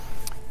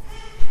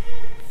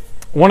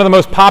One of the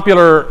most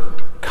popular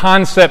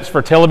concepts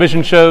for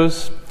television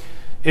shows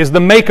is the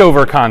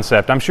makeover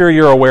concept. I'm sure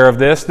you're aware of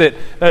this, that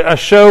a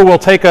show will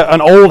take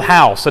an old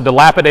house, a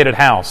dilapidated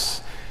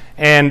house,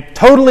 and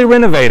totally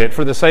renovate it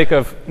for the sake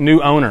of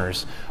new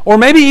owners. Or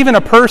maybe even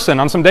a person.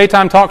 On some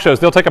daytime talk shows,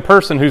 they'll take a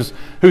person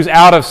who's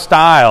out of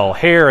style,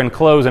 hair and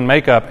clothes and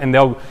makeup, and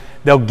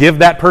they'll give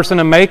that person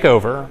a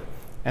makeover,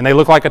 and they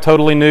look like a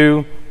totally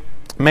new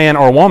man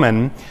or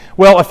woman.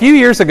 Well, a few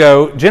years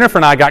ago, Jennifer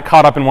and I got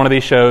caught up in one of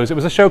these shows. It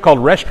was a show called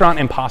Restaurant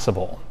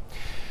Impossible,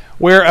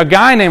 where a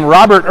guy named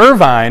Robert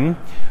Irvine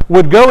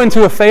would go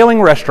into a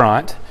failing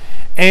restaurant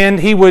and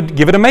he would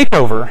give it a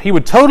makeover. He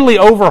would totally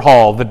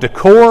overhaul the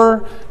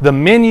decor, the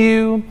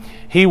menu.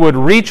 He would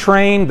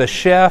retrain the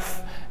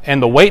chef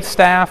and the wait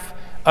staff,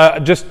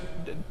 just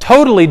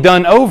totally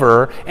done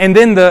over. And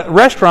then the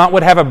restaurant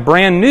would have a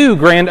brand new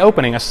grand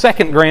opening, a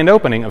second grand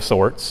opening of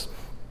sorts.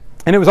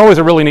 And it was always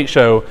a really neat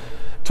show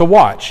to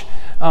watch.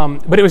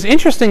 But it was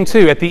interesting,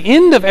 too. At the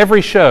end of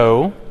every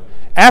show,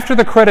 after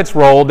the credits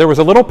rolled, there was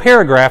a little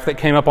paragraph that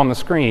came up on the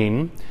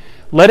screen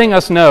letting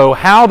us know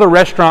how the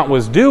restaurant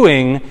was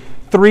doing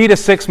 3 to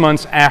 6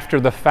 months after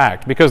the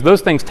fact, because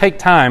those things take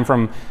time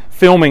from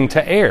filming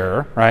to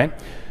air, right?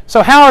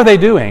 So how are they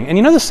doing? And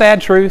you know the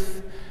sad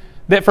truth?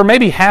 That for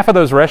maybe half of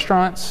those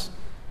restaurants,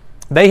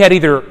 they had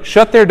either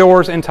shut their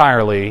doors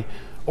entirely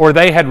or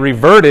they had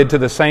reverted to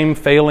the same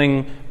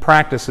failing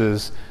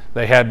practices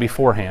they had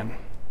beforehand.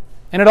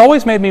 And it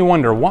always made me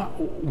wonder,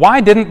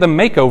 why didn't the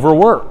makeover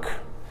work?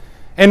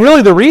 And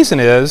really the reason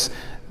is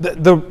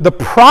the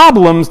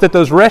problems that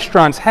those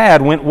restaurants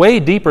had went way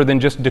deeper than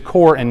just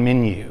decor and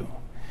menu.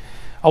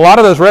 A lot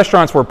of those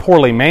restaurants were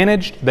poorly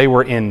managed. They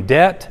were in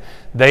debt.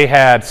 They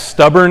had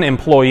stubborn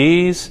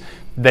employees.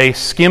 They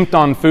skimped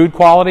on food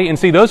quality. And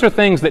see, those are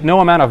things that no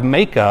amount of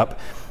makeup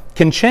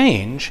can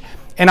change.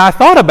 And I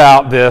thought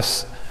about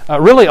this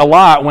really a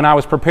lot when I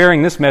was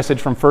preparing this message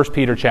from 1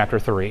 Peter chapter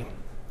 3.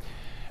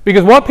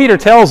 Because what Peter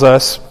tells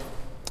us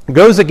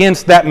goes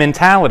against that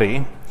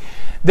mentality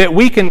that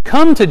we can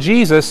come to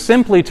Jesus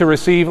simply to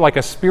receive like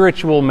a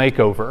spiritual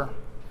makeover,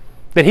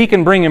 that He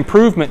can bring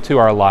improvement to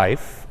our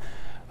life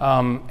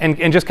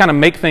and just kind of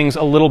make things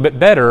a little bit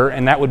better,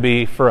 and that would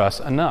be for us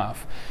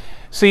enough.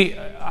 See,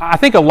 I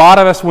think a lot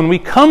of us, when we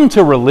come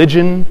to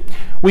religion,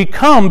 we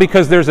come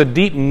because there's a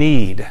deep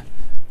need.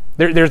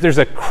 There's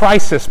a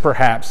crisis,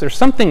 perhaps. There's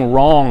something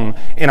wrong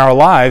in our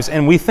lives,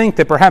 and we think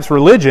that perhaps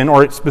religion,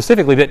 or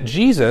specifically that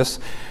Jesus,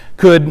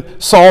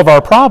 could solve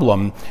our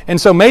problem.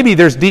 And so maybe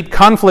there's deep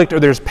conflict or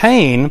there's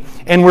pain,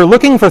 and we're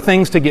looking for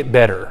things to get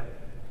better.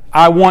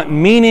 I want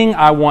meaning,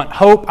 I want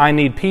hope, I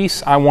need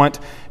peace, I want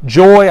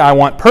joy, I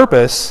want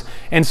purpose,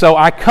 and so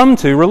I come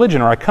to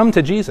religion, or I come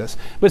to Jesus.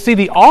 But see,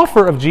 the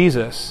offer of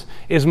Jesus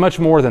is much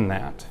more than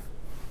that.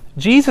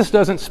 Jesus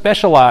doesn't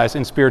specialize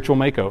in spiritual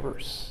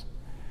makeovers.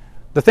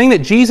 The thing that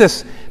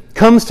Jesus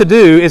comes to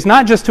do is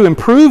not just to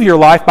improve your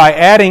life by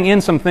adding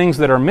in some things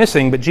that are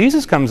missing, but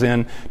Jesus comes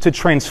in to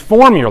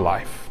transform your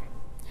life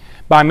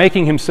by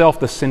making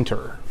Himself the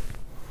center.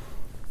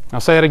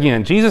 I'll say it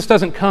again. Jesus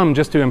doesn't come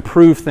just to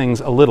improve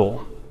things a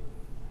little.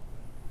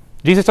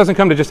 Jesus doesn't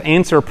come to just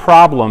answer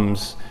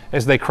problems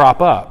as they crop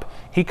up.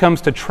 He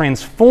comes to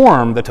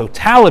transform the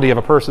totality of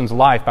a person's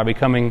life by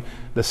becoming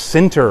the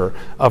center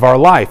of our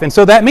life. And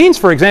so that means,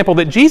 for example,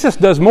 that Jesus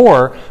does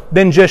more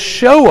than just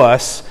show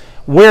us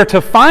where to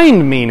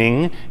find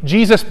meaning.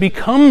 Jesus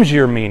becomes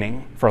your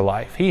meaning for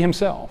life, He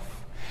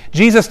Himself.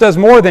 Jesus does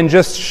more than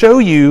just show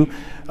you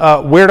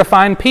where to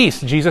find peace.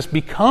 Jesus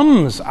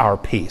becomes our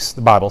peace,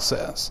 the Bible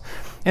says.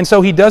 And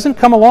so He doesn't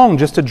come along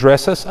just to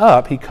dress us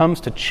up. He comes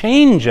to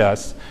change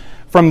us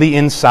from the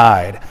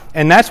inside.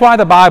 And that's why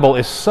the Bible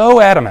is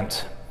so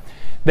adamant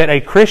that a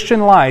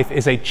Christian life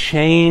is a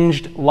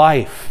changed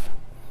life.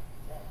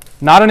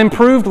 Not an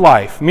improved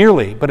life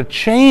merely, but a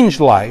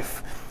changed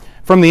life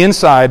from the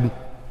inside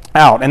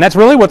out. And that's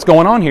really what's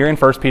going on here in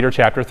 1 Peter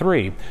chapter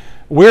 3.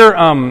 We're,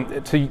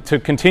 to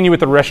continue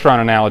with the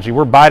restaurant analogy,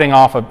 we're biting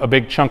off a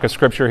big chunk of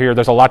Scripture here.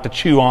 There's a lot to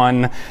chew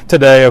on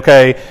today,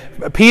 okay?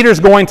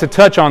 Peter's going to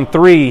touch on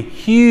 3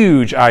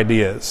 huge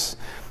ideas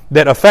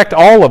that affect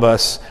all of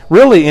us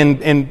really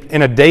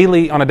on a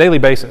daily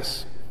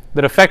basis,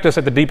 that affect us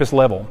at the deepest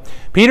level.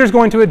 Peter's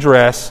going to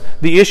address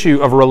the issue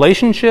of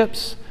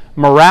relationships,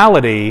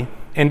 morality,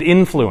 and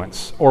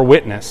influence or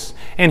witness.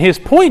 And his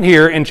point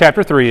here in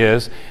chapter 3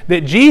 is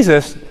that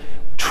Jesus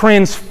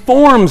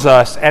transforms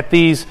us at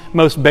these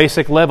most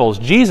basic levels.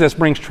 Jesus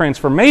brings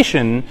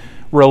transformation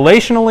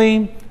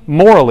relationally,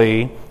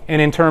 morally, and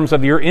in terms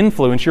of your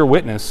influence, your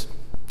witness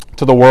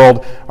to the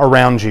world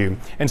around you.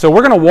 And so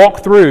we're going to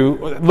walk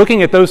through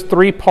looking at those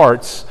 3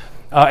 parts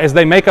as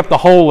they make up the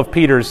whole of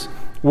Peter's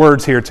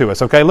words here to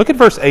us. Okay, look at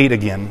verse 8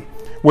 again,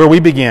 where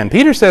we begin.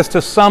 Peter says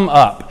to sum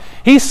up.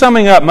 He's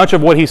summing up much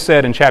of what he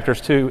said in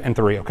chapters 2 and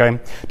 3, okay?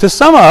 To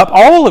sum up,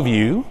 all of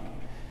you,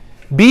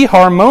 be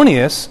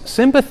harmonious,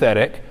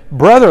 sympathetic,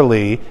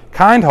 brotherly,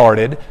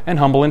 kind-hearted, and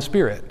humble in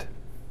spirit.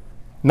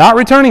 Not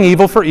returning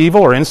evil for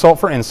evil or insult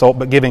for insult,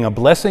 but giving a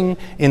blessing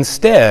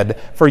instead,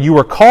 for you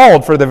were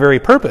called for the very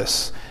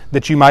purpose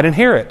that you might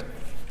inherit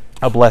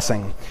a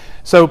blessing.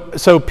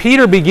 So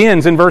Peter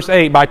begins in verse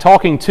 8 by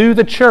talking to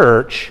the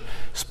church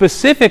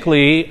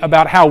specifically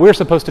about how we're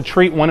supposed to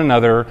treat one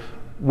another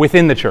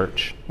within the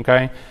church.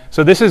 Okay?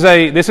 So this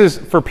is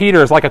for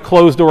Peter, is like a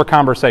closed door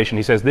conversation.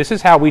 He says, this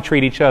is how we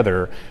treat each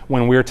other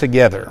when we're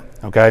together.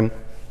 Okay?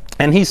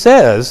 And he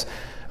says,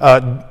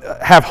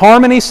 have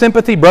harmony,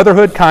 sympathy,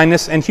 brotherhood,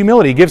 kindness, and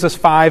humility. He gives us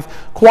 5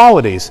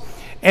 qualities.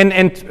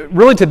 And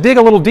really, to dig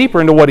a little deeper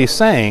into what he's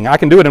saying, I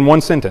can do it in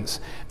one sentence.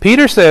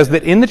 Peter says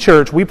that in the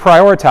church we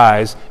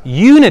prioritize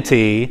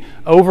unity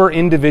over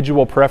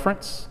individual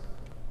preference.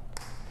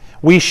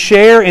 We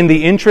share in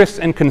the interests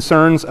and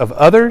concerns of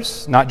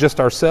others, not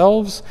just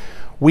ourselves.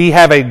 We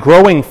have a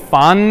growing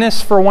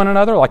fondness for one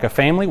another, like a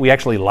family. We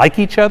actually like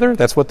each other.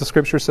 That's what the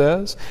Scripture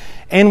says.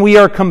 And we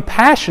are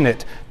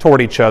compassionate toward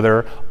each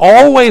other,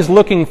 always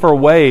looking for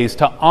ways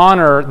to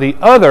honor the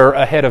other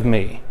ahead of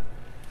me.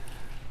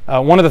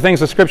 One of the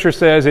things the Scripture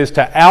says is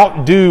to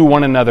outdo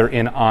one another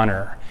in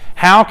honor.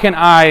 How can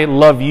I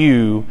love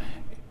you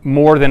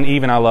more than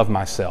even I love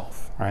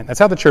myself? Right? That's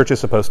how the church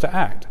is supposed to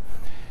act.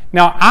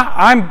 Now,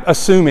 I'm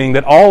assuming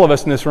that all of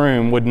us in this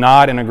room would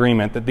nod in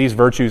agreement that these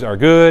virtues are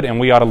good and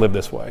we ought to live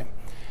this way.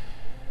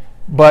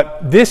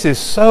 But this is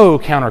so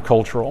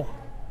countercultural.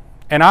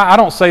 And I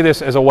don't say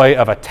this as a way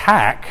of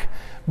attack,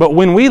 but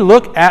when we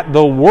look at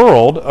the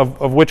world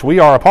of which we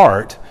are a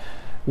part,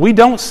 we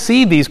don't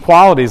see these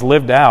qualities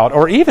lived out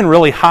or even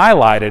really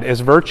highlighted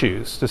as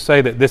virtues to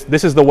say that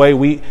this is the way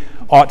we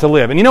ought to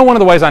live. And you know, one of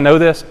the ways I know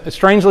this,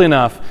 strangely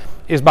enough,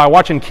 is by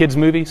watching kids'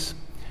 movies.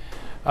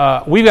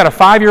 We've got a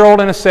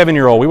 5-year-old and a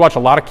 7-year-old. We watch a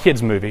lot of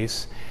kids'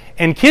 movies.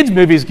 And kids'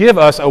 movies give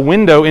us a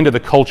window into the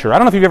culture. I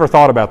don't know if you've ever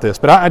thought about this,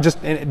 but I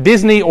just,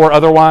 Disney or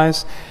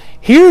otherwise,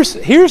 here's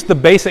the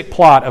basic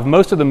plot of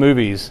most of the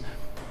movies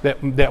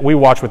that we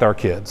watch with our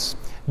kids.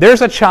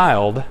 There's a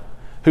child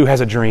who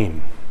has a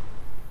dream,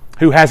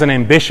 who has an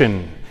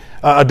ambition,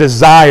 a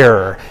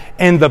desire,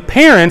 and the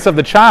parents of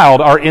the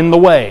child are in the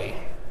way.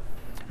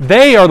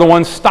 They are the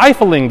ones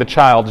stifling the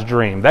child's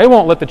dream. They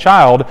won't let the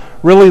child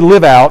really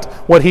live out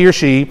what he or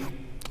she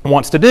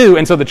wants to do.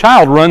 And so the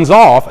child runs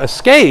off,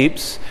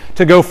 escapes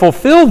to go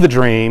fulfill the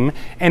dream,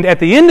 and at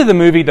the end of the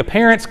movie, the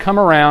parents come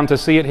around to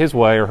see it his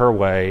way or her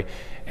way,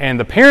 and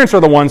the parents are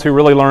the ones who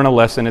really learn a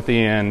lesson at the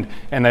end,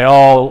 and they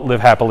all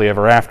live happily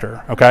ever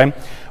after, okay?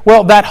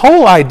 Well, that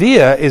whole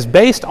idea is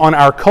based on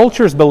our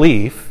culture's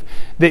belief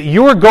that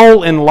your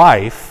goal in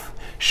life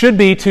should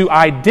be to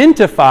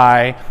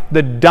identify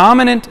the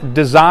dominant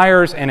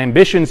desires and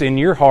ambitions in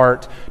your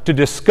heart, to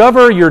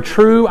discover your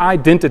true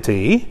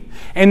identity,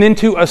 and then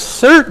to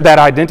assert that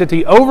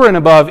identity over and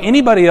above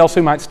anybody else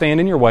who might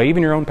stand in your way,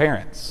 even your own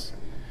parents.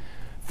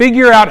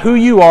 Figure out who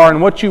you are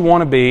and what you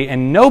want to be,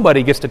 and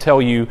nobody gets to tell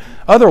you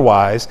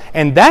otherwise,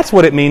 and that's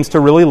what it means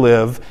to really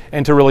live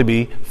and to really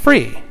be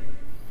free.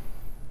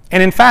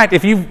 And in fact,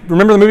 if you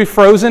remember the movie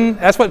Frozen,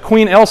 that's what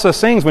Queen Elsa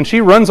sings when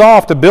she runs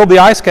off to build the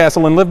ice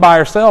castle and live by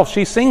herself.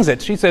 She sings it.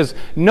 She says,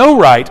 "No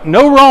right,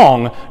 no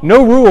wrong,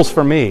 no rules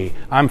for me.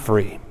 I'm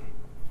free."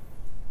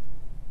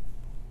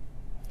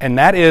 And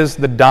that is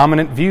the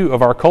dominant view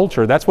of our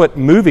culture. That's what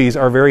movies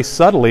are very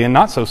subtly and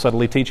not so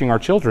subtly teaching our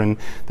children,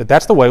 that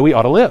that's the way we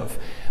ought to live.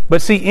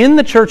 But see, in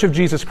the Church of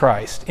Jesus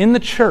Christ, in the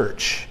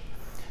church,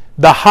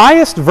 the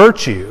highest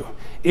virtue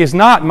is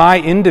not my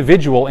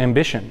individual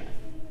ambition.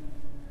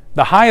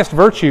 The highest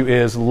virtue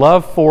is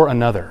love for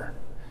another.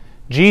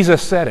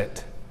 Jesus said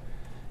it.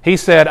 He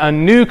said, "A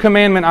new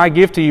commandment I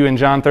give to you," in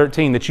John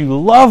 13, "that you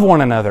love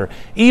one another,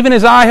 even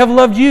as I have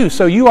loved you,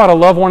 so you ought to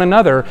love one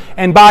another.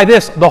 And by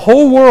this, the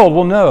whole world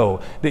will know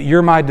that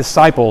you're my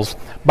disciples,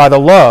 by the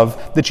love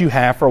that you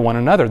have for one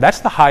another." That's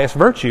the highest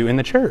virtue in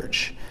the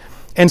church.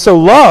 And so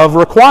love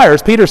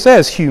requires, Peter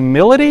says,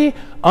 humility,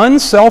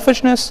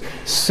 unselfishness,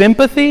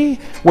 sympathy,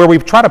 where we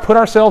try to put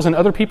ourselves in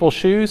other people's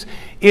shoes.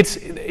 It's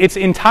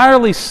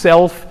entirely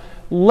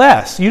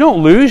selfless. You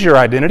don't lose your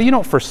identity, you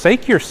don't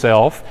forsake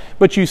yourself,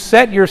 but you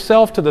set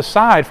yourself to the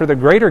side for the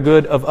greater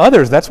good of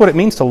others. That's what it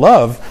means to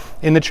love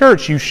in the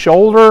church. You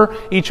shoulder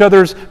each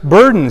other's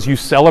burdens, you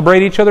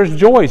celebrate each other's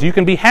joys. You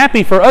can be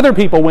happy for other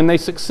people when they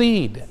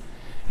succeed,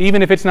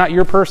 even if it's not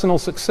your personal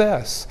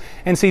success.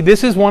 And see,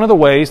 this is one of the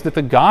ways that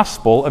the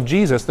gospel of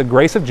Jesus, the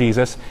grace of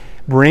Jesus,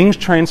 brings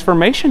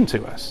transformation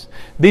to us.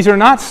 These are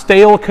not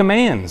stale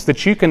commands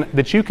that you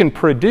can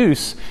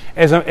produce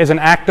as an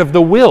act of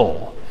the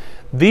will.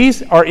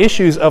 These are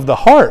issues of the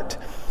heart.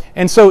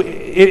 And so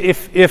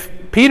if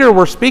Peter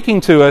were speaking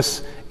to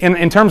us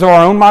in terms of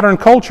our own modern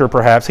culture,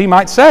 perhaps, he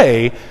might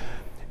say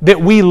that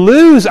we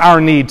lose our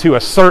need to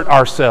assert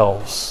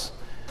ourselves,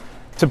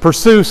 to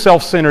pursue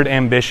self-centered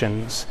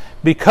ambitions,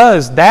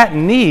 because that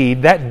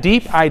need, that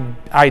deep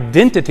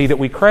identity that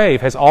we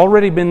crave, has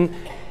already been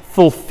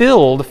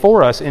fulfilled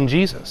for us in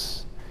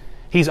Jesus.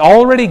 He's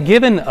already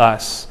given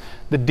us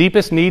the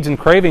deepest needs and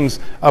cravings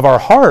of our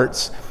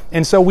hearts,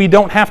 and so we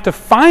don't have to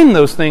find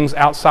those things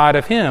outside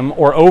of Him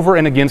or over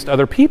and against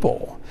other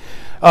people.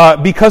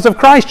 Because of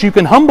Christ, you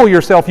can humble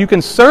yourself, you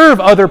can serve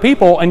other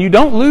people, and you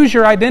don't lose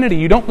your identity,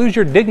 you don't lose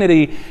your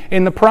dignity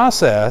in the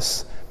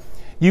process.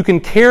 You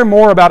can care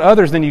more about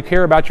others than you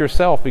care about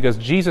yourself because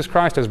Jesus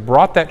Christ has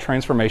brought that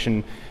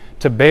transformation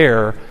to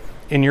bear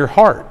in your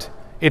heart.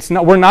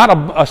 We're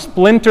not a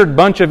splintered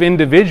bunch of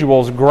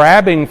individuals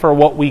grabbing for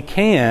what we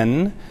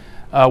can,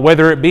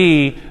 whether it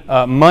be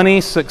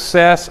money,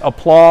 success,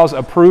 applause,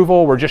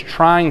 approval. We're just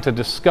trying to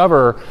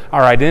discover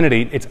our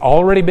identity. It's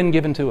already been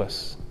given to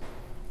us.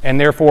 And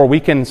therefore,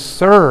 we can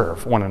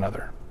serve one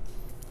another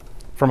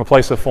from a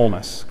place of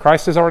fullness.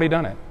 Christ has already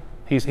done it.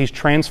 He's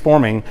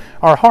transforming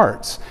our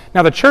hearts.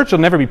 Now, the church will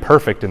never be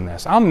perfect in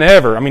this.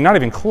 Not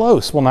even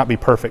close, will not be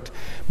perfect.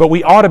 But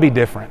we ought to be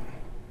different.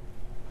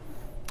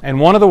 And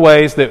one of the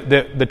ways that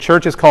the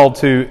church is called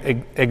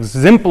to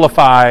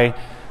exemplify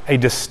a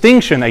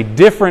distinction, a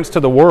difference to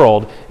the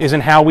world, is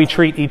in how we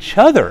treat each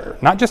other.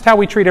 Not just how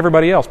we treat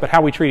everybody else, but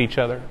how we treat each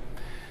other.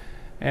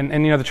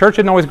 And the church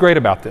isn't always great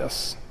about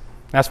this.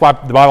 That's why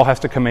the Bible has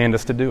to command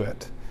us to do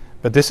it.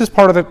 But this is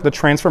part of the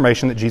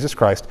transformation that Jesus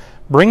Christ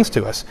brings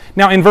to us.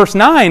 Now, in verse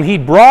 9, he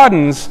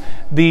broadens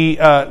the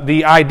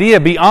idea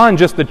beyond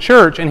just the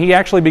church, and he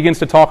actually begins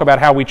to talk about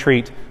how we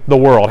treat the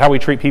world, how we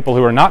treat people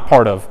who are not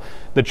part of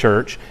the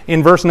church.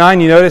 In verse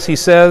 9, you notice he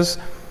says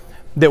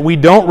that we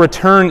don't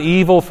return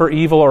evil for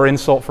evil or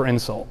insult for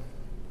insult,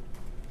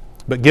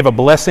 but give a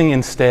blessing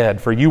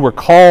instead, for you were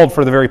called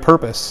for the very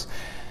purpose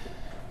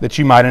that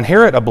you might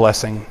inherit a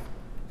blessing.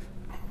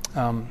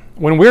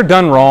 When we're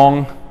done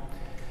wrong,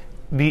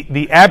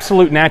 the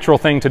absolute natural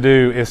thing to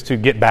do is to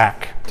get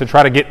back, to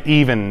try to get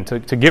even, to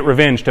get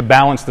revenge, to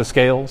balance the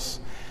scales.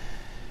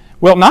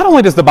 Well, not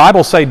only does the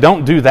Bible say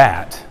don't do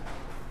that,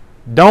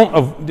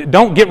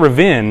 don't get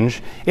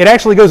revenge, it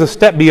actually goes a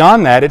step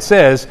beyond that. It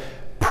says,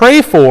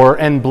 pray for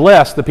and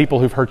bless the people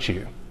who've hurt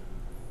you.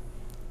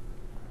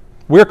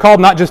 We're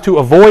called not just to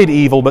avoid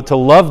evil, but to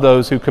love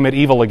those who commit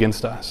evil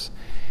against us.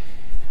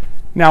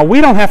 Now,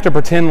 we don't have to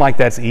pretend like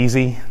that's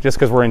easy just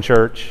because we're in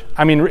church.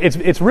 I mean,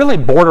 it's really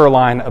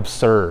borderline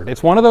absurd.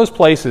 It's one of those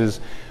places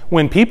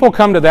when people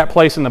come to that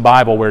place in the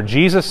Bible where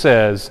Jesus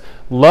says,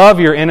 love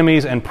your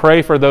enemies and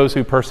pray for those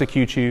who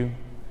persecute you.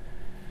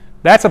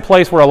 That's a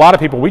place where a lot of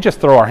people, we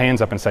just throw our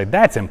hands up and say,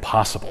 that's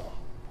impossible.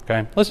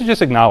 Okay? Let's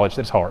just acknowledge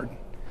that it's hard.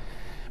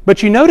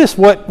 But you notice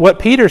what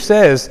Peter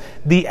says,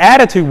 the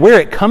attitude, where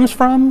it comes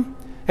from,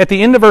 at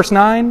the end of verse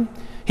 9,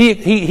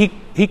 he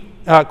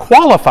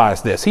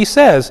qualifies this. He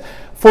says,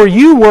 for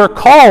you were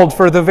called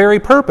for the very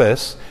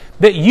purpose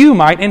that you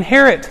might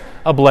inherit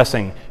a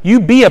blessing. You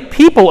be a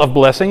people of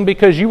blessing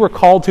because you were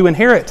called to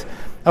inherit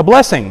a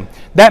blessing.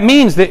 That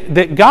means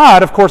that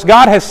God, of course,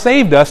 God has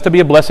saved us to be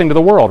a blessing to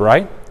the world,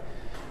 right?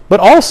 But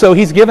also,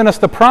 He's given us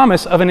the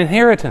promise of an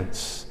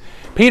inheritance.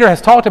 Peter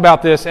has talked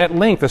about this at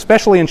length,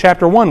 especially in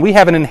chapter 1. We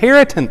have an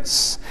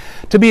inheritance.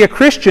 To be a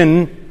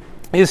Christian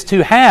is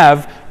to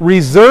have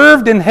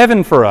reserved in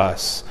heaven for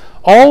us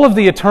all of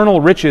the eternal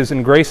riches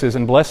and graces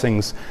and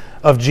blessings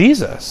of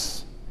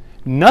Jesus.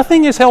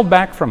 Nothing is held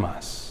back from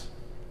us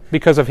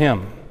because of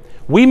Him.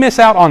 We miss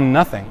out on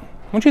nothing.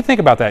 I want you to think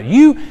about that.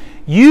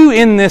 You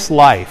in this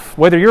life,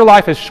 whether your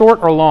life is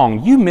short or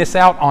long, you miss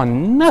out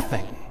on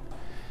nothing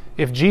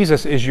if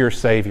Jesus is your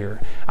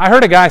Savior. I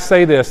heard a guy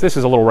say this. This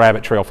is a little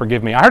rabbit trail,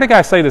 forgive me. I heard a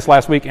guy say this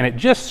last week, and it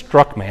just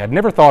struck me. I'd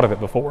never thought of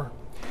it before.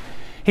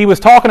 He was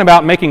talking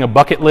about making a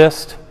bucket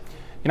list.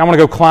 I want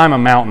to go climb a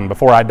mountain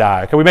before I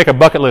die. Can we make a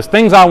bucket list?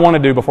 Things I want to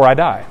do before I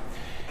die.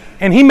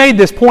 And he made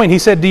this point. He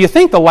said, do you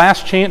think the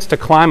last chance to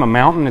climb a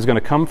mountain is going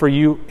to come for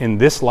you in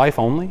this life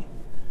only? He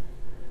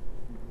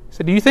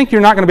said, do you think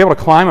you're not going to be able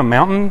to climb a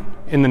mountain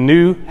in the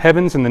new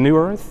heavens and the new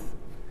earth?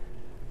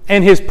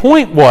 And his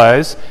point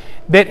was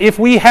that if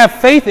we have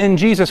faith in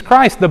Jesus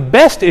Christ, the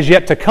best is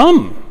yet to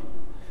come.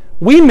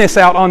 We miss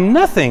out on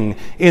nothing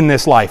in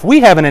this life. We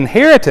have an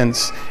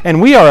inheritance,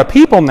 and we are a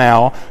people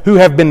now who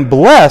have been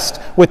blessed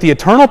with the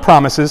eternal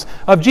promises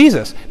of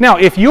Jesus. Now,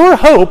 if your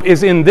hope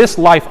is in this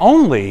life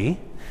only,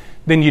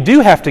 then you do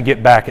have to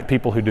get back at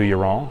people who do you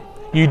wrong.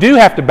 You do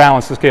have to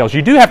balance the scales.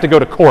 You do have to go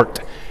to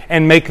court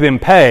and make them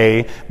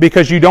pay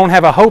because you don't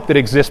have a hope that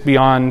exists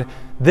beyond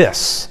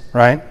this,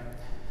 right?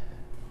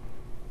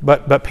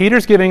 But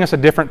Peter's giving us a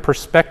different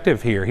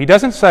perspective here. He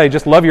doesn't say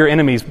just love your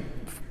enemies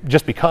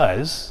just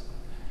because.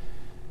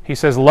 He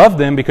says, love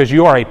them because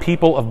you are a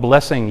people of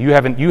blessing. You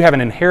have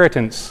an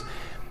inheritance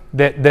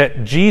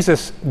that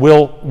Jesus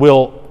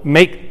will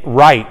make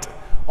right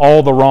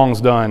all the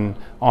wrongs done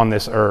on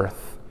this earth.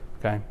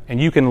 Okay?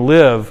 And you can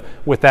live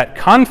with that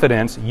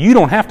confidence. You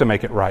don't have to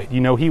make it right.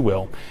 You know He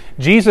will.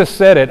 Jesus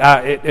said it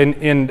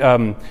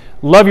in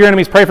love your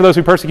enemies, pray for those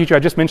who persecute you. I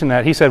just mentioned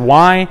that. He said,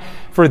 why?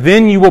 For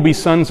then you will be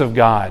sons of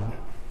God.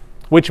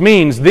 Which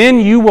means then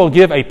you will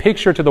give a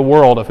picture to the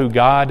world of who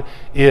God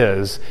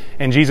is.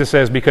 And Jesus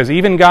says, because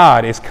even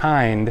God is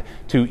kind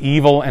to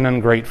evil and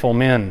ungrateful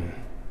men.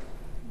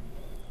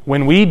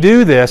 When we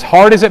do this,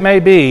 hard as it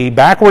may be,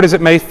 backward as it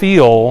may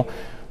feel,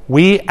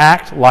 we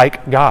act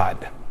like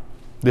God.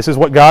 This is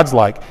what God's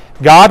like.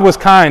 God was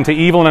kind to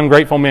evil and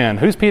ungrateful men.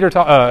 Who's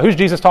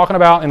Jesus talking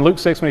about in Luke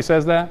 6 when He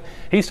says that?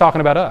 He's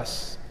talking about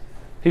us.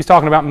 He's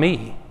talking about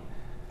me.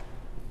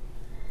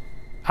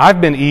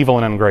 I've been evil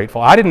and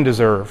ungrateful. I didn't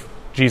deserve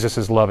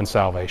Jesus' love and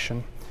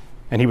salvation.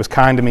 And he was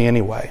kind to me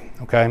anyway,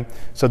 okay?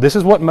 So this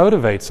is what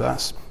motivates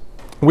us.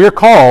 We're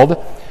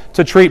called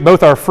to treat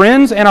both our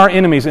friends and our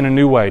enemies in a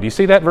new way. Do you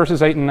see that,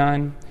 verses 8 and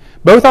 9?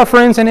 Both our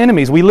friends and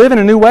enemies. We live in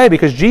a new way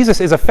because Jesus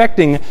is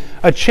affecting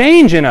a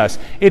change in us.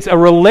 It's a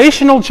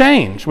relational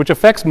change, which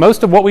affects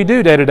most of what we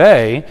do day to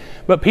day.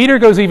 But Peter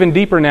goes even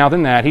deeper now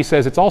than that. He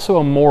says it's also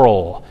a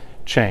moral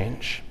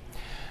change.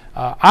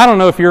 I don't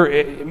know if you're...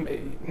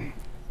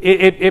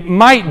 It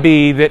might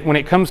be that when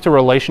it comes to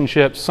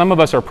relationships, some of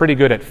us are pretty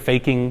good at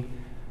faking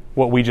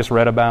what we just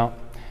read about.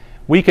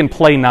 We can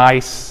play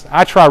nice.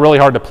 I try really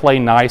hard to play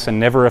nice and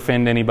never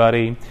offend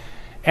anybody.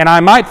 And I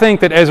might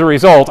think that as a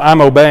result, I'm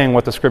obeying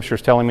what the Scripture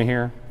is telling me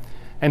here.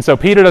 And so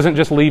Peter doesn't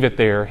just leave it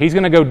there. He's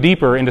going to go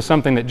deeper into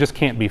something that just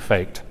can't be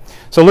faked.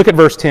 So look at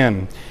verse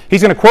 10.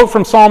 He's going to quote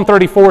from Psalm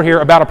 34 here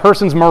about a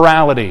person's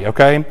morality,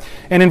 okay?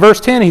 And in verse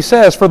 10 he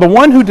says, "For the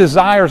one who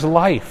desires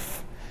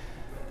life,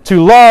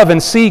 to love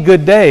and see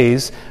good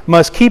days,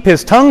 must keep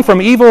his tongue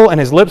from evil and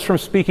his lips from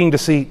speaking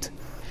deceit.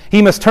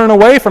 He must turn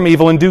away from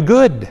evil and do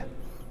good.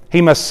 He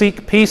must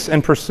seek peace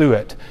and pursue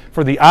it.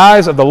 For the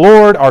eyes of the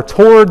Lord are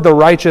toward the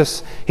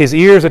righteous, his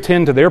ears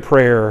attend to their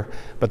prayer,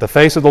 but the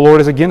face of the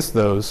Lord is against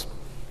those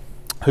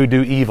who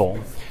do evil."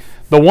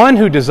 The one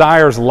who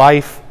desires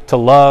life, to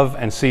love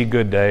and see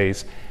good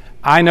days.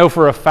 I know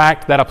for a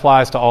fact that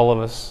applies to all of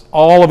us.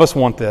 All of us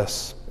want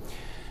this.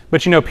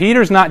 But you know,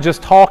 Peter's not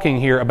just talking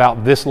here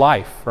about this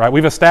life, right?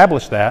 We've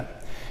established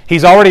that.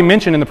 He's already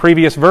mentioned in the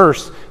previous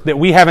verse that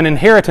we have an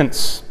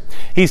inheritance.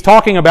 He's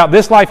talking about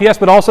this life, yes,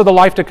 but also the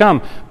life to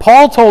come.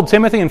 Paul told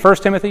Timothy in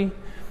 1 Timothy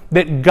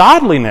that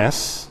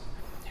godliness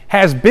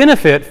has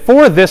benefit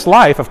for this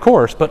life, of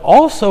course, but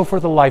also for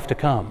the life to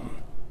come.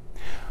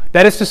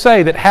 That is to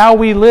say that how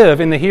we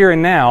live in the here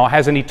and now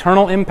has an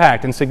eternal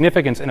impact and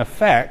significance and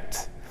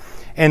effect.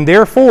 And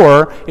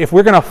therefore, if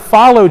we're going to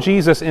follow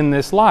Jesus in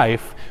this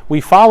life,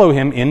 we follow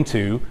him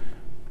into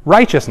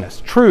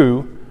righteousness,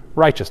 true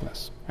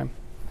righteousness.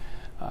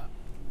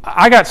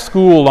 I got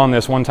schooled on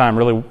this one time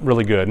really,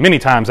 really good. Many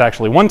times,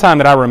 actually. One time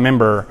that I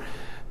remember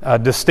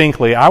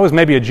distinctly, I was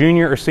maybe a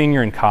junior or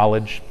senior in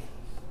college.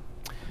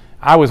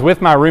 I was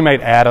with my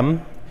roommate,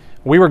 Adam.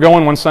 We were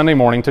going one Sunday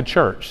morning to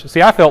church.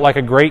 See, I felt like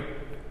a great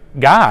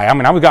guy. I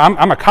mean,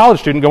 I'm a college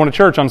student going to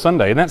church on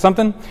Sunday. Isn't that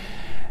something?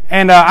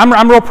 And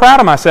I'm real proud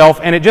of myself,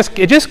 and it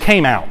just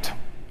came out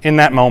in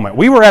that moment.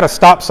 We were at a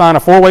stop sign, a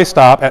four-way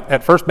stop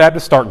at First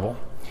Baptist Starkville.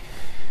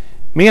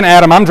 Me and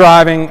Adam, I'm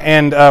driving,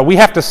 and we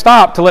have to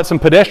stop to let some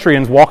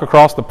pedestrians walk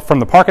across from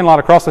the parking lot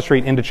across the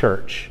street into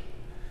church.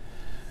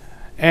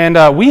 And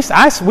we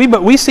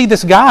see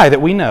this guy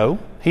that we know.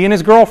 He and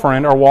his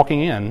girlfriend are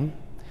walking in,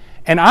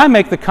 and I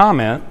make the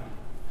comment,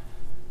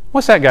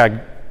 "What's that guy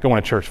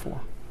going to church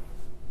for?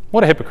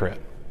 What a hypocrite."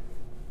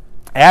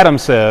 Adam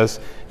says,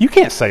 "You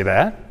can't say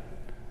that.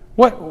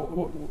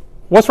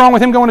 What's wrong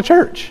with him going to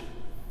church?"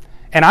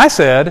 And I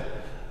said,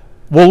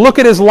 "Well, look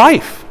at his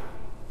life."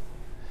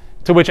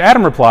 To which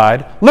Adam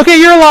replied, "Look at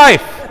your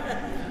life."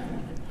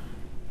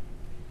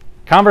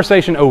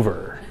 Conversation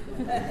over.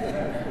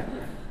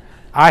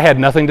 I had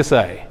nothing to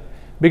say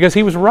because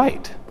he was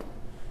right.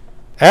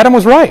 Adam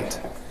was right.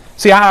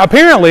 See,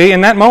 apparently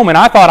in that moment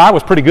I thought I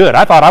was pretty good.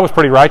 I thought I was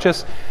pretty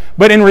righteous.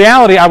 But in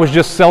reality I was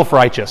just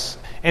self-righteous.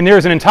 And there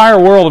is an entire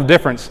world of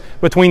difference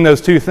between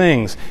those two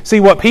things. See,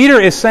 what Peter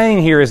is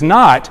saying here is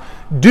not,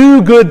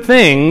 do good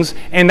things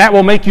and that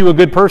will make you a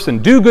good person.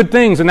 Do good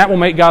things and that will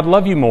make God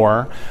love you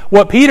more.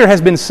 What Peter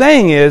has been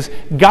saying is,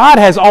 God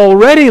has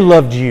already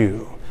loved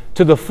you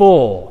to the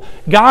full.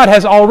 God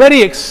has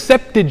already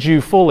accepted you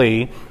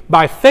fully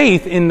by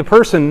faith in the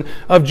person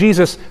of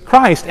Jesus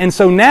Christ. And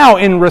so now,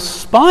 in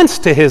response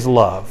to his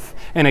love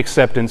and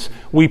acceptance,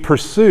 we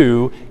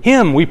pursue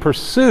him. We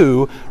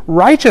pursue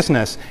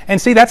righteousness. And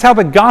see, that's how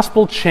the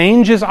gospel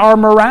changes our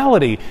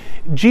morality.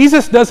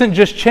 Jesus doesn't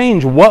just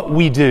change what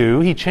we do,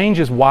 he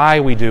changes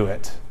why we do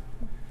it.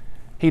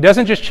 He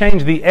doesn't just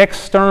change the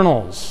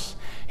externals,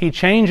 he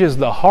changes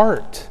the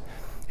heart.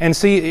 And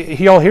see,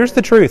 y'all, here's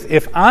the truth.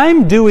 If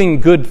I'm doing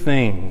good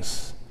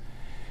things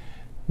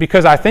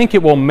because I think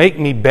it will make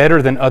me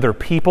better than other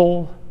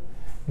people,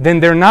 then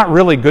they're not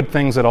really good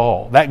things at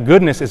all. That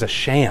goodness is a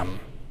sham.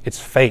 It's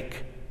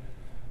fake.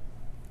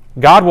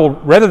 God will,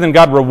 rather than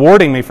God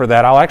rewarding me for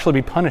that, I'll actually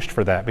be punished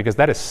for that because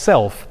that is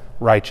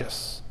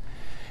self-righteous.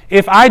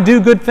 If I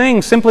do good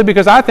things simply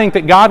because I think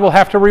that God will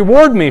have to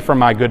reward me for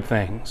my good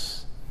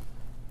things,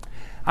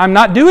 I'm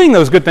not doing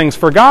those good things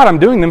for God, I'm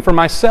doing them for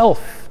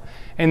myself.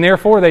 And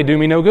therefore they do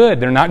me no good.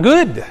 They're not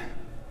good.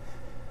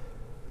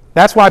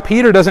 That's why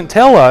Peter doesn't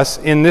tell us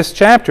in this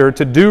chapter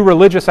to do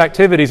religious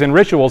activities and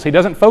rituals. He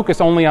doesn't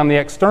focus only on the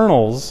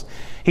externals.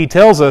 He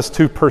tells us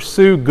to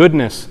pursue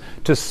goodness,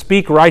 to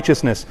speak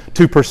righteousness,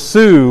 to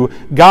pursue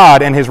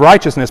God and his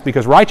righteousness,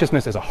 because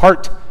righteousness is a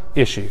heart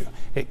issue.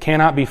 It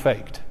cannot be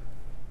faked.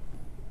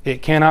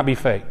 It cannot be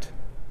faked.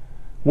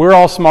 We're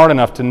all smart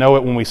enough to know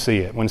it when we see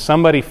it. When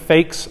somebody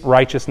fakes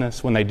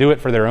righteousness, when they do it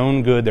for their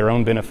own good, their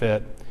own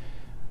benefit,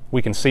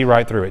 we can see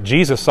right through it.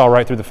 Jesus saw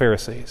right through the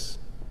Pharisees.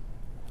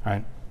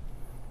 Right?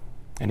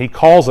 And he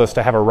calls us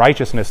to have a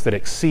righteousness that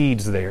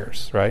exceeds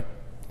theirs, right?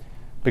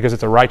 Because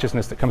it's a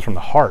righteousness that comes from the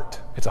heart.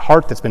 It's a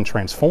heart that's been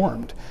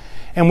transformed.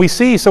 And we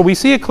see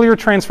a clear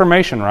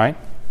transformation, right?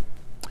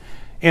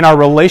 In our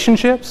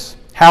relationships,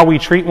 how we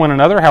treat one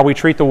another, how we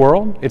treat the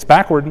world, it's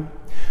backward.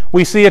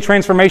 We see a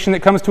transformation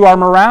that comes to our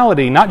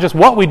morality, not just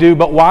what we do,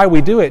 but why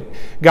we do it.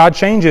 God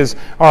changes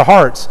our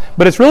hearts.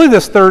 But it's really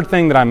this third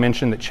thing that I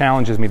mentioned that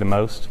challenges me the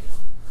most.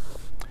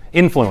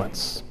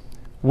 Influence,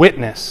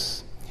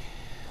 witness.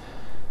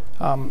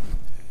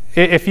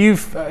 If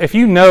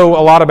you know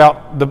a lot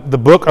about the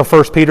book of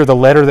 1 Peter, the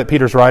letter that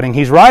Peter's writing,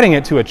 he's writing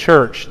it to a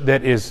church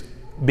that is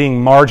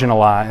being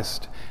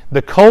marginalized.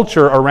 The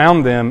culture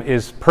around them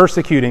is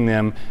persecuting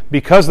them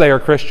because they are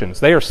Christians.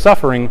 They are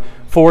suffering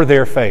for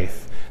their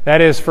faith.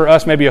 That is, for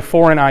us, maybe a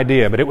foreign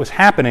idea, but it was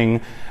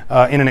happening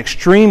in an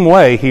extreme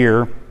way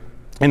here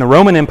in the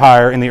Roman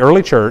Empire, in the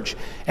early church.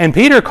 And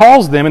Peter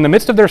calls them, in the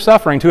midst of their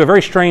suffering, to a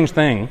very strange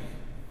thing.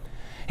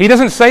 He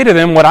doesn't say to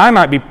them what I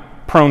might be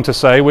prone to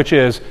say, which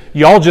is,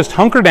 y'all just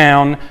hunker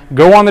down,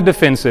 go on the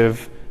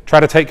defensive, try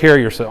to take care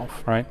of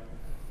yourself, right?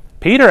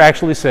 Peter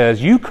actually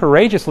says, you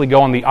courageously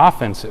go on the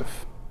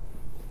offensive.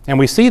 And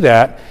we see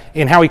that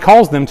in how he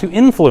calls them to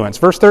influence.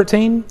 Verse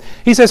 13,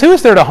 he says, who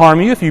is there to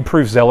harm you if you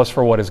prove zealous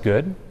for what is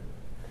good?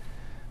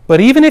 But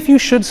even if you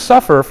should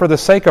suffer for the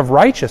sake of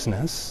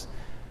righteousness,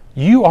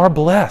 you are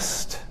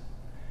blessed.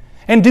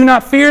 And do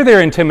not fear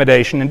their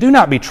intimidation, and do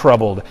not be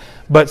troubled,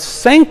 but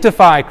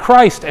sanctify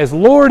Christ as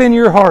Lord in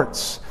your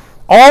hearts,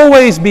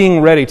 always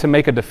being ready to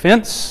make a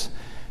defense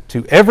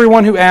to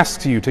everyone who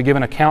asks you to give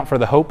an account for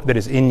the hope that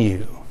is in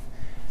you,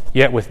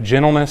 yet with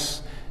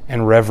gentleness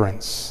and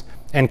reverence.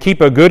 And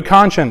keep a good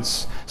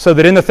conscience, so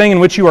that in the thing in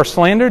which you are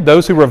slandered,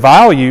 those who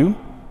revile you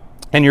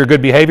and your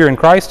good behavior in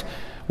Christ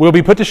will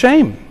be put to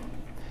shame.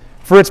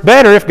 For it's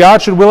better, if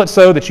God should will it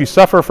so, that you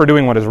suffer for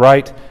doing what is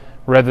right,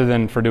 rather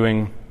than for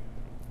doing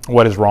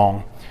what is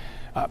wrong.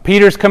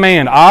 Peter's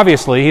command,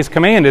 obviously, his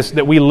command is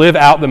that we live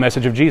out the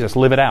message of Jesus,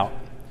 live it out.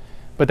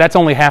 But that's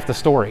only half the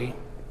story.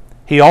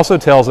 He also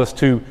tells us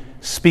to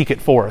speak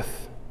it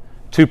forth,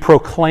 to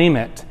proclaim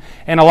it.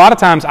 And a lot of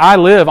times I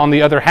live on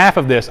the other half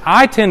of this.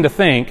 I tend to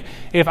think,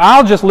 if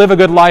I'll just live a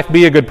good life,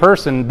 be a good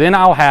person, then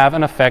I'll have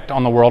an effect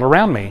on the world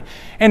around me.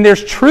 And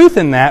there's truth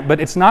in that, but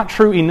it's not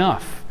true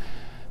enough.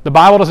 The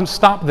Bible doesn't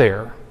stop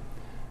there.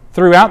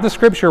 Throughout the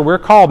Scripture, we're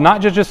called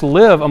not to just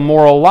live a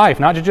moral life,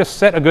 not to just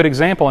set a good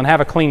example and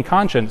have a clean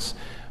conscience,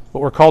 but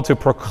we're called to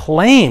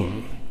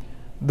proclaim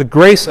the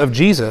grace of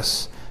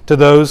Jesus to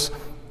those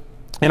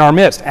in our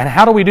midst. And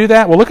how do we do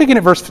that? Well, look again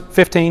at verse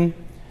 15.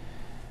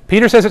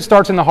 Peter says it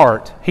starts in the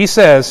heart. He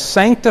says,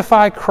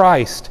 sanctify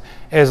Christ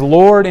as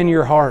Lord in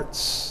your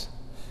hearts.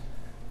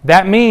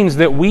 That means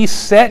that we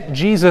set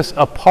Jesus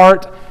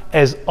apart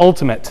as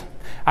ultimate.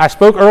 I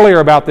spoke earlier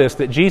about this,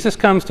 that Jesus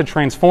comes to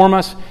transform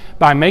us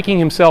by making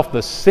himself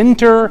the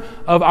center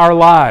of our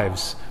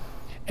lives.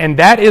 And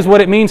that is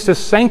what it means to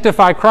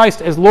sanctify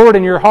Christ as Lord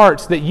in your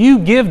hearts, that you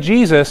give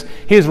Jesus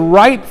his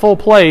rightful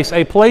place,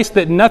 a place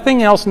that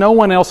nothing else, no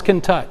one else can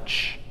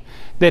touch.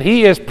 That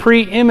he is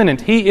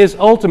preeminent, he is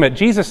ultimate.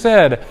 Jesus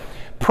said,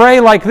 pray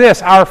like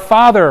this, our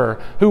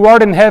Father who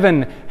art in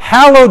heaven,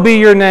 hallowed be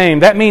your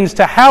name. That means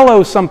to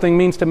hallow something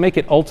means to make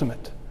it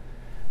ultimate.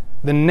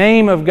 The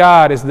name of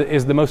God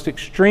is the most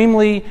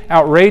extremely,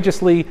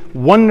 outrageously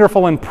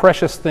wonderful and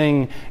precious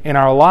thing in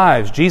our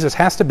lives. Jesus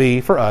has to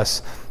be, for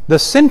us, the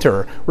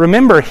center.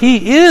 Remember,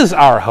 he is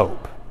our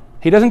hope.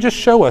 He doesn't just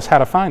show us how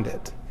to find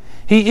it.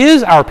 He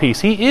is our peace.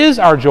 He is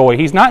our joy.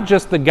 He's not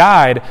just the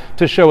guide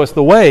to show us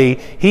the way.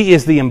 He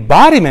is the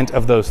embodiment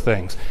of those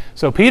things.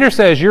 So Peter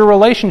says your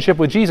relationship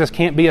with Jesus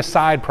can't be a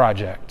side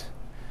project.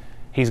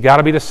 He's got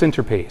to be the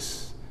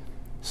centerpiece.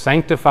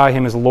 Sanctify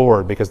him as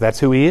Lord, because that's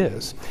who he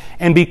is.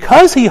 And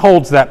because he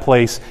holds that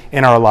place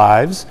in our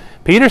lives,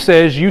 Peter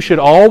says you should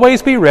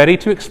always be ready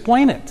to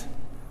explain it.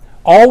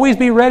 Always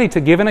be ready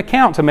to give an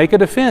account, to make a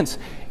defense.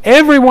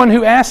 Everyone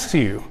who asks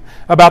you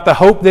about the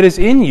hope that is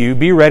in you,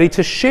 be ready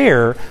to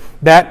share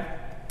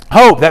that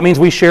hope. That means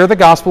we share the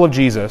gospel of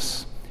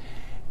Jesus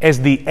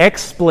as the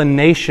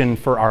explanation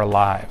for our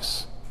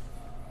lives.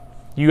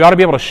 You ought to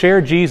be able to share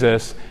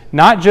Jesus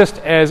not just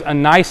as a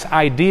nice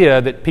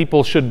idea that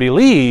people should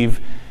believe,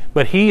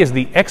 but he is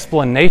the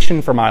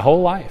explanation for my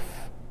whole life.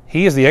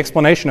 He is the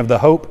explanation of the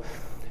hope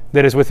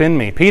that is within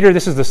me. Peter,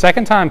 this is the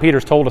second time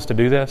Peter's told us to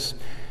do this.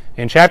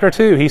 In chapter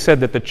 2, he said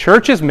that the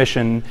church's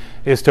mission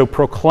is to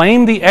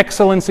proclaim the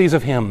excellencies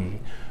of him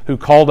who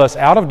called us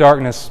out of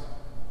darkness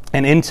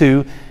and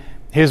into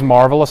his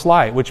marvelous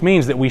light, which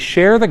means that we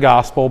share the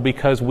gospel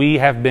because we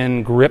have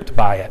been gripped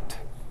by it.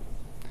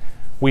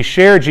 We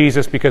share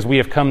Jesus because we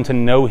have come to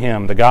know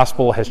him. The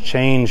gospel has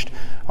changed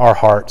our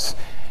hearts.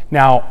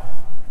 Now,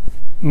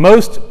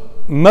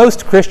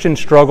 most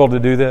Christians struggle to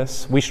do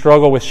this. We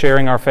struggle with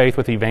sharing our faith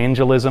with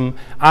evangelism.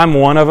 I'm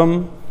one of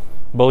them.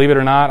 Believe it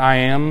or not, I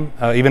am.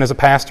 Even as a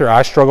pastor,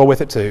 I struggle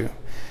with it too.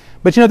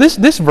 But you know,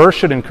 this verse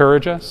should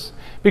encourage us.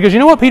 Because you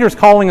know what Peter's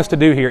calling us to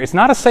do here? It's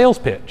not a sales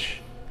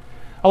pitch.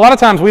 A lot of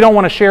times we don't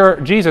want to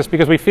share Jesus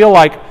because we feel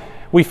like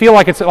we feel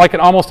like it's like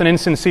almost an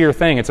insincere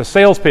thing. It's a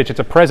sales pitch. It's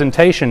a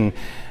presentation.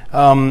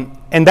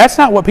 And that's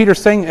not what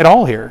Peter's saying at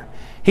all here.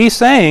 He's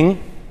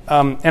saying,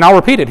 and I'll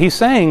repeat it, he's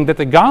saying that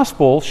the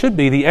gospel should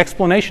be the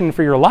explanation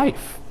for your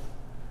life.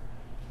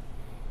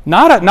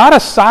 Not a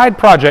side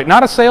project,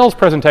 not a sales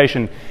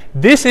presentation.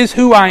 This is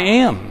who I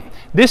am.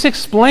 This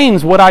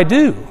explains what I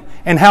do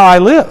and how I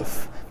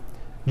live.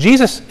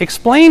 Jesus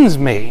explains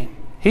me.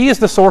 He is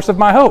the source of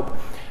my hope.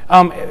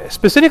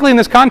 Specifically in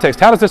this context,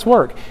 how does this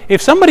work?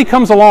 If somebody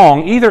comes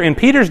along, either in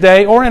Peter's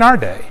day or in our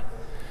day,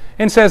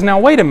 and says, now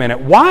wait a minute,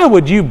 why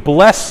would you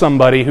bless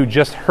somebody who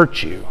just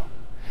hurt you?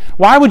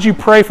 Why would you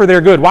pray for their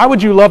good? Why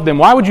would you love them?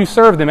 Why would you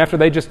serve them after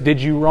they just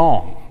did you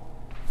wrong?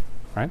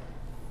 Right?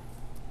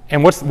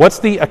 And what's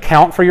the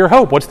account for your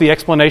hope? What's the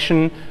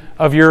explanation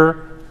of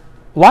your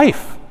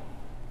life?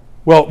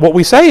 Well, what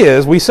we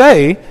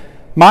say,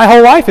 my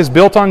whole life is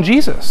built on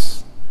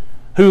Jesus,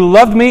 who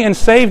loved me and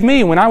saved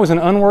me when I was an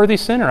unworthy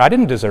sinner. I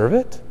didn't deserve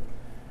it.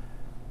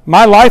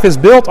 My life is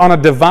built on a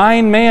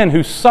divine man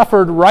who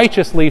suffered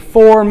righteously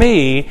for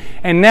me,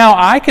 and now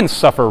I can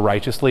suffer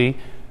righteously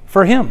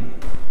for him.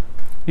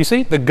 You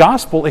see, the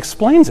gospel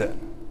explains it.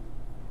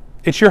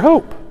 It's your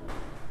hope.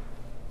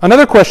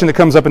 Another question that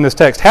comes up in this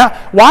text,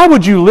 why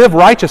would you live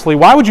righteously?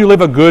 Why would you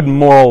live a good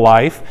moral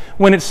life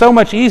when it's so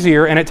much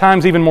easier and at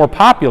times even more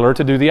popular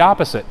to do the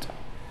opposite?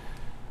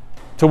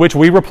 To which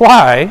we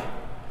reply,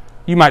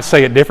 you might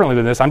say it differently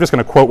than this. I'm just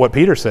going to quote what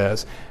Peter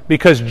says.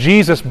 Because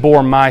Jesus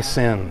bore my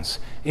sins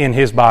in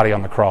his body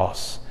on the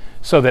cross,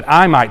 so that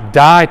I might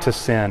die to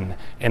sin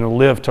and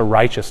live to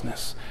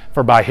righteousness.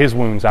 For by his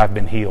wounds I've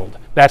been healed.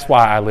 That's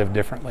why I live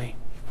differently.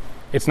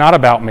 It's not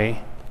about me.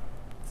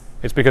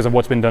 It's because of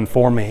what's been done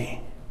for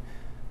me.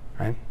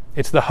 Right?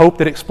 It's the hope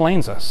that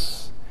explains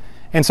us.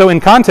 And so in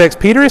context,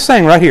 Peter is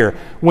saying right here,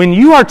 when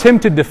you are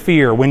tempted to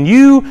fear, when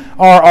you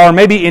are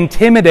maybe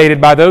intimidated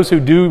by those who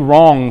do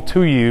wrong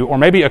to you, or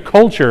maybe a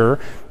culture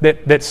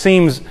that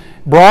seems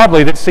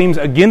broadly, that seems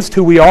against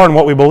who we are and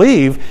what we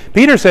believe,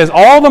 Peter says,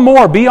 all the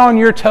more be on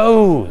your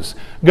toes.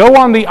 Go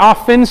on the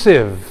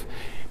offensive.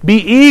 Be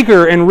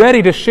eager and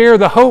ready to share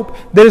the hope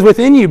that is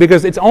within you,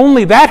 because it's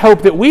only that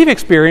hope that we've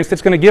experienced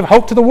that's going to give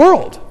hope to the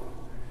world.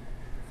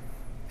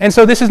 And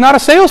so this is not a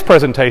sales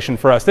presentation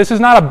for us. This is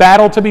not a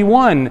battle to be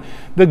won.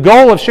 The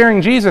goal of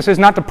sharing Jesus is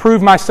not to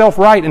prove myself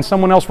right and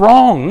someone else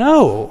wrong.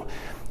 No.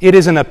 It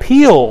is an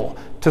appeal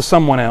to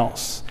someone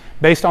else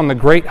based on the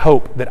great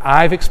hope that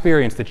I've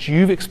experienced, that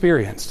you've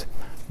experienced,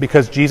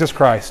 because Jesus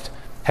Christ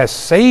has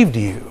saved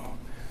you.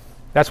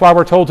 That's why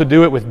we're told to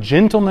do it with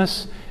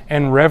gentleness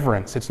and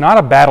reverence. It's not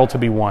a battle to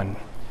be won.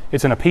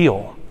 It's an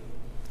appeal.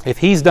 If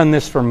he's done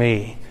this for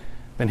me,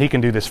 then he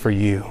can do this for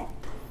you.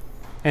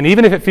 And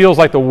even if it feels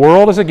like the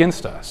world is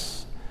against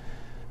us,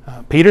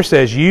 Peter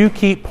says, you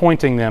keep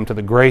pointing them to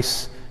the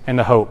grace and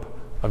the hope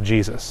of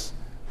Jesus.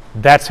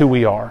 That's who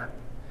we are.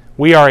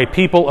 We are a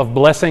people of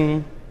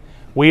blessing.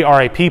 We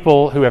are a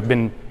people who have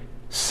been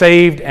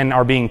saved and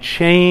are being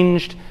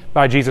changed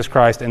by Jesus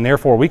Christ, and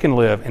therefore we can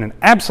live in an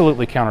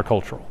absolutely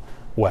countercultural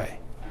way.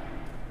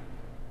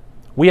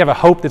 We have a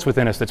hope that's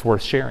within us that's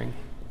worth sharing.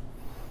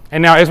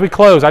 And now as we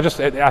close, I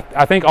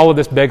think all of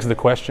this begs the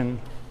question,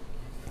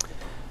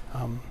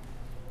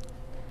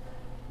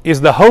 is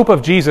the hope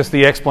of Jesus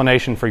the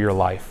explanation for your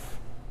life?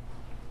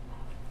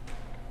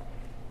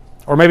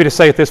 Or maybe to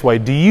say it this way,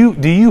 do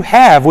you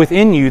have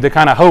within you the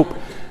kind of hope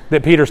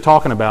that Peter's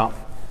talking about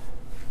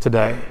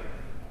today?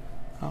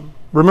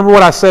 Remember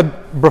what I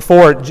said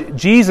before,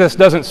 Jesus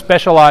doesn't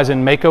specialize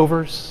in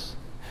makeovers.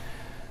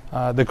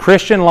 The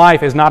Christian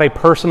life is not a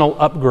personal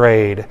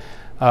upgrade.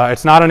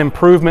 It's not an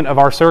improvement of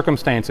our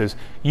circumstances.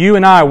 You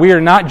and I, we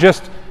are not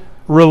just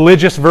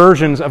religious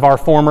versions of our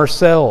former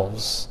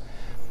selves.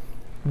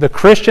 The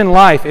Christian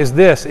life is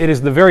this. It is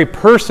the very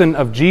person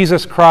of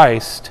Jesus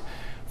Christ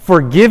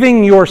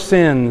forgiving your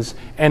sins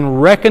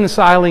and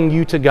reconciling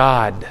you to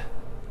God.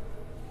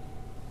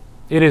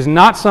 It is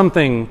not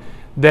something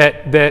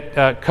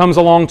that comes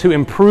along to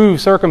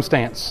improve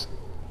circumstance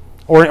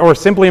or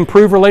simply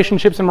improve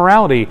relationships and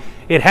morality.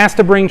 It has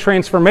to bring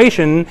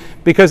transformation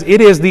because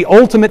it is the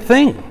ultimate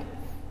thing.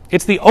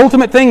 It's the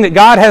ultimate thing that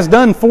God has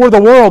done for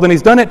the world, and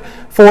He's done it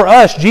for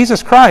us.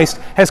 Jesus Christ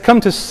has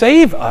come to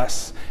save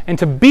us and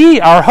to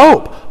be our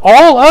hope.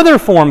 All other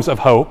forms of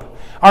hope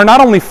are not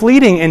only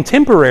fleeting and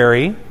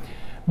temporary,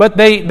 but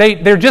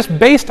they're just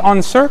based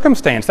on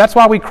circumstance. That's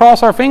why we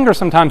cross our fingers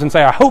sometimes and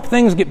say, I hope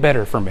things get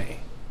better for me.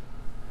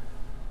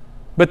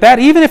 But that,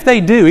 even if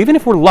they do, even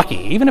if we're lucky,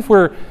 even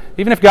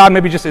if God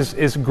maybe just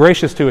is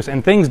gracious to us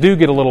and things do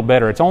get a little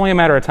better, it's only a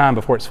matter of time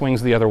before it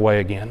swings the other way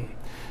again.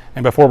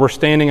 And before we're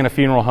standing in a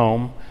funeral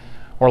home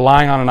or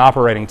lying on an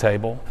operating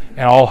table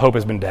and all hope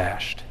has been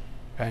dashed.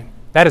 Okay?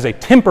 That is a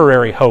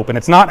temporary hope, and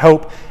it's not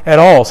hope at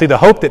all. See, the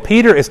hope that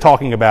Peter is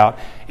talking about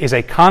is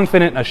a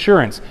confident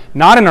assurance,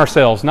 not in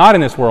ourselves, not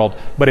in this world,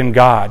 but in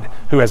God,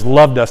 who has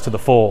loved us to the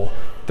full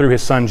through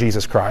His Son,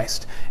 Jesus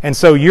Christ. And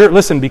so,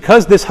 listen,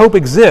 because this hope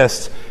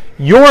exists,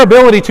 your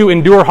ability to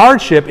endure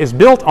hardship is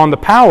built on the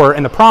power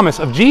and the promise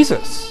of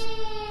Jesus,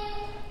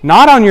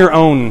 not on your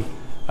own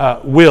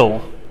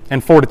will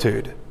and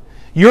fortitude.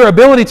 Your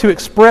ability to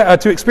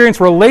experience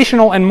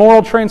relational and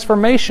moral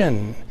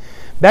transformation.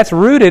 That's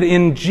rooted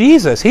in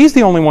Jesus. He's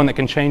the only one that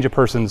can change a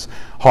person's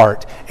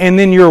heart. And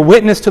then your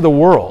witness to the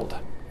world.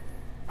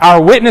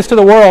 Our witness to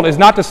the world is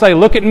not to say,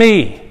 look at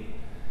me,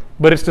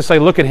 but it's to say,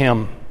 look at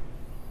Him.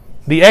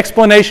 The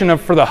explanation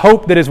for the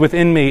hope that is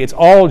within me, it's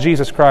all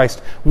Jesus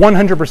Christ,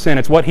 100%.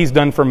 It's what He's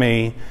done for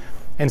me.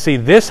 And see,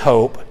 this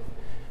hope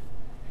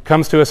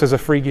comes to us as a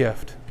free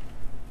gift.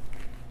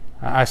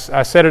 I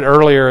said it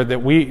earlier that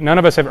none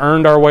of us have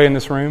earned our way in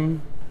this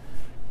room.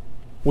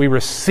 We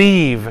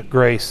receive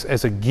grace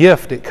as a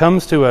gift. It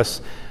comes to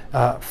us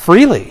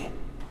freely.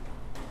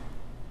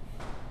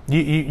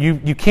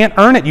 You can't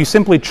earn it. You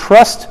simply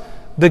trust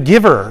the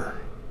giver.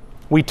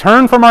 We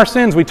turn from our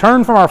sins. We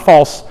turn from our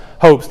false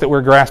hopes that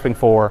we're grasping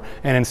for.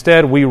 And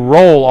instead, we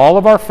roll all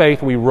of our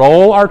faith. We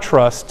roll our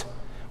trust.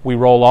 We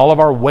roll all of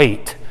our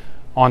weight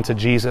onto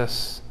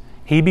Jesus.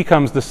 He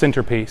becomes the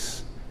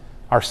centerpiece,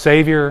 our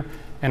Savior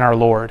and our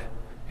Lord.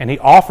 And He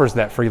offers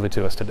that freely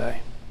to us today.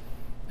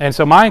 And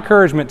so my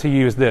encouragement to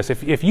you is this.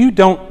 If you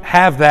don't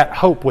have that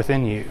hope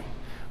within you,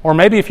 or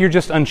maybe if you're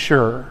just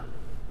unsure,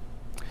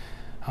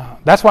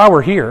 that's why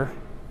we're here.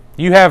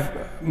 You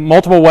have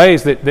multiple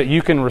ways that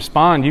you can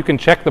respond. You can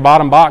check the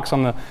bottom box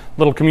on the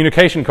little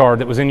communication card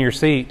that was in your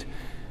seat,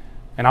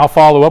 and I'll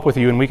follow up with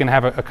you and we can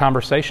have a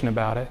conversation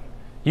about it.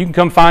 You can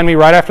come find me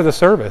right after the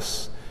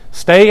service.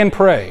 Stay and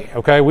pray,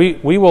 okay?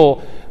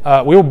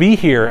 We'll be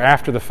here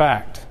after the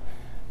fact.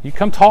 You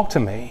come talk to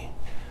me.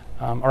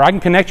 Or I can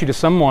connect you to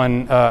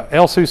someone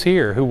else who's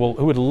here who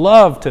would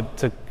love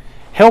to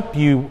help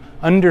you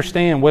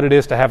understand what it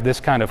is to have this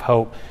kind of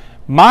hope.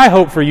 My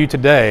hope for you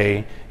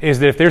today is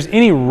that if there's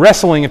any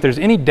wrestling, if there's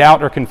any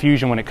doubt or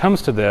confusion when it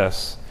comes to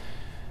this,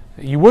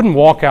 you wouldn't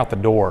walk out the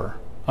door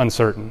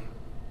uncertain.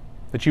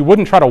 That you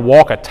wouldn't try to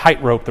walk a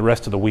tightrope the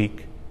rest of the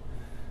week,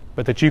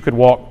 but that you could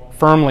walk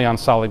firmly on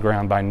solid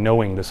ground by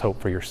knowing this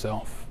hope for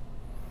yourself.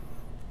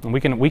 And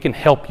we can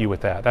help you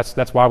with that.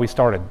 That's why we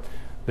started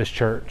this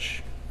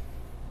church.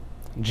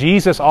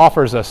 Jesus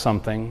offers us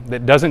something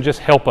that doesn't just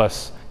help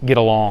us get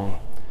along.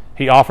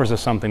 He offers us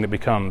something that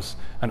becomes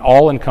an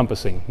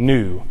all-encompassing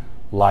new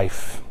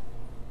life.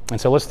 And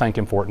so let's thank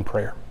Him for it in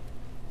prayer.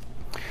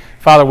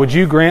 Father, would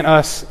you grant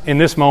us in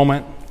this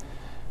moment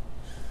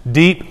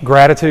deep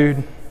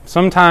gratitude?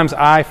 Sometimes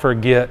I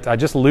forget, I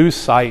just lose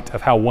sight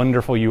of how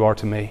wonderful you are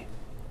to me.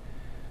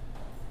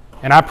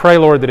 And I pray,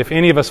 Lord, that if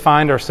any of us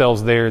find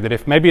ourselves there, that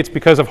if maybe it's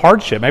because of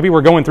hardship, maybe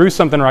we're going through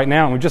something right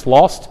now and we've just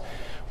lost,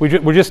 we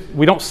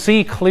don't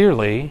see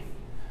clearly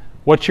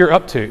what you're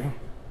up to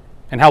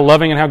and how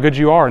loving and how good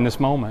you are in this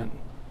moment.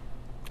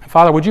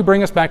 Father, would you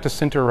bring us back to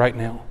center right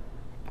now?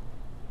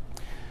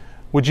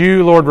 Would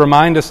you, Lord,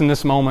 remind us in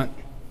this moment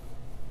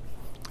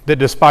that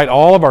despite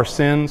all of our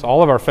sins,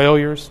 all of our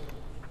failures,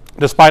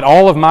 despite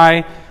all of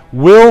my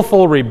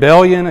willful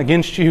rebellion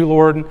against you,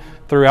 Lord,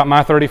 throughout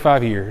my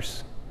 35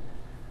 years,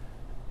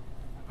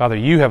 Father,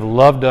 you have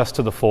loved us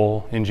to the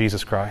full in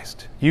Jesus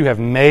Christ. You have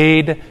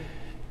made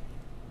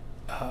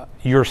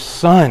your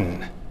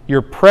Son,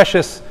 your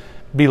precious,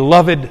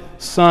 beloved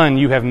Son,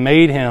 you have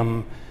made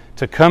Him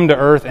to come to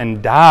earth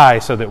and die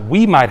so that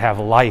we might have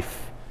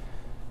life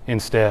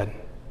instead.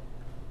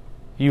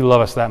 You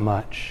love us that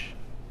much.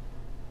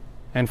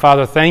 And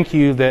Father, thank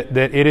you that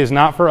it is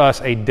not for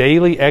us a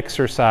daily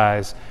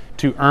exercise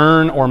to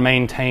earn or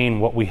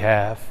maintain what we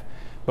have,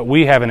 but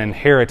we have an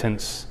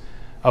inheritance,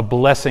 a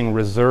blessing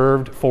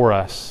reserved for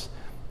us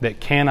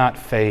that cannot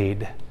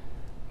fade,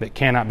 that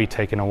cannot be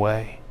taken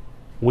away.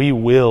 We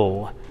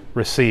will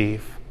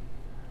receive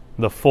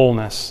the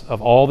fullness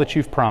of all that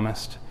you've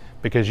promised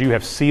because you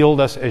have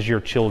sealed us as your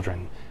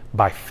children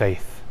by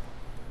faith.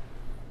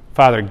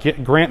 Father,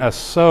 grant us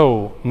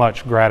so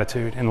much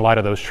gratitude in light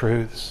of those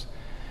truths.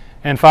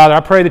 And Father, I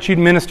pray that you'd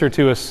minister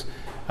to us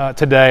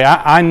today.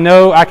 I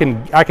know I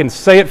can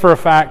say it for a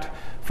fact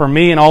for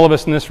me and all of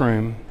us in this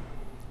room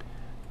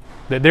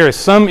that there is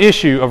some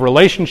issue of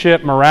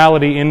relationship,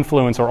 morality,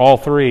 influence, or all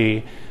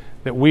three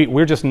that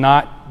we're just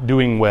not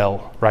doing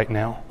well right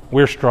now.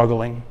 We're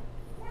struggling.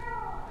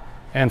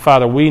 And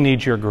Father, we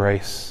need your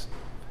grace.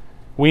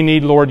 We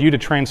need, Lord, you to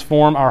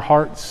transform our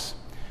hearts.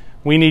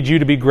 We need you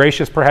to be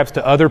gracious perhaps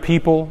to other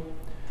people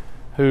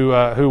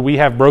who we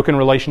have broken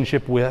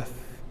relationship with.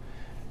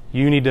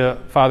 You need to,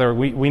 Father,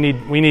 we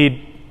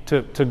need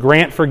to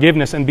grant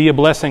forgiveness and be a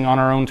blessing on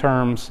our own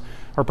terms,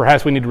 or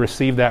perhaps we need to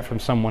receive that from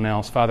someone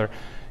else. Father,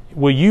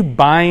 will you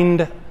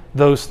bind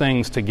those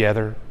things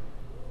together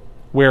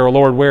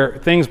where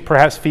things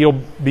perhaps feel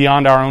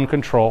beyond our own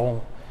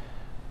control?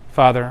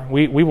 Father,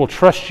 we will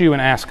trust you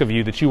and ask of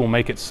you that you will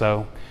make it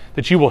so,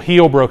 that you will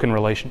heal broken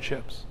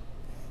relationships.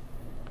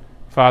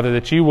 Father,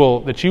 that you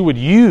would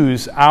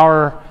use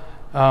our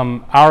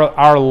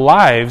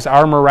lives,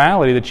 our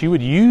morality, that you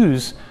would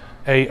use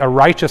a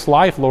righteous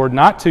life, Lord,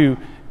 not to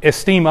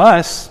esteem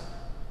us,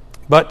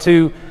 but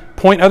to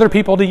point other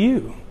people to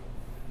you.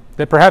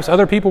 That perhaps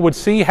other people would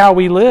see how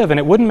we live and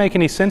it wouldn't make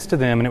any sense to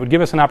them, and it would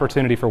give us an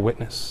opportunity for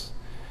witness,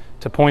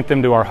 to point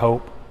them to our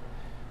hope.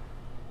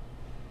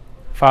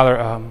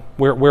 Father,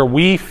 where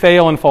we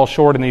fail and fall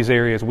short in these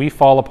areas, we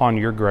fall upon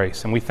your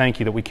grace, and we thank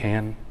you that we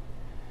can.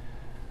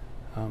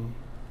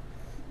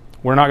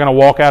 We're not going to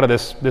walk out of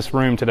this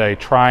room today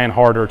trying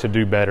harder to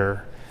do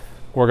better.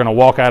 We're going to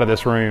walk out of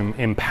this room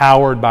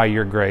empowered by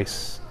your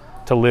grace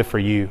to live for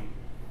you.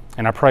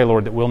 And I pray,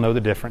 Lord, that we'll know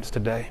the difference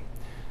today.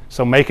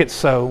 So make it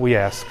so, we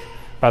ask,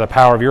 by the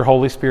power of your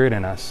Holy Spirit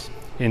in us.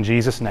 In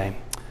Jesus' name,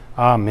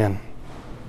 amen.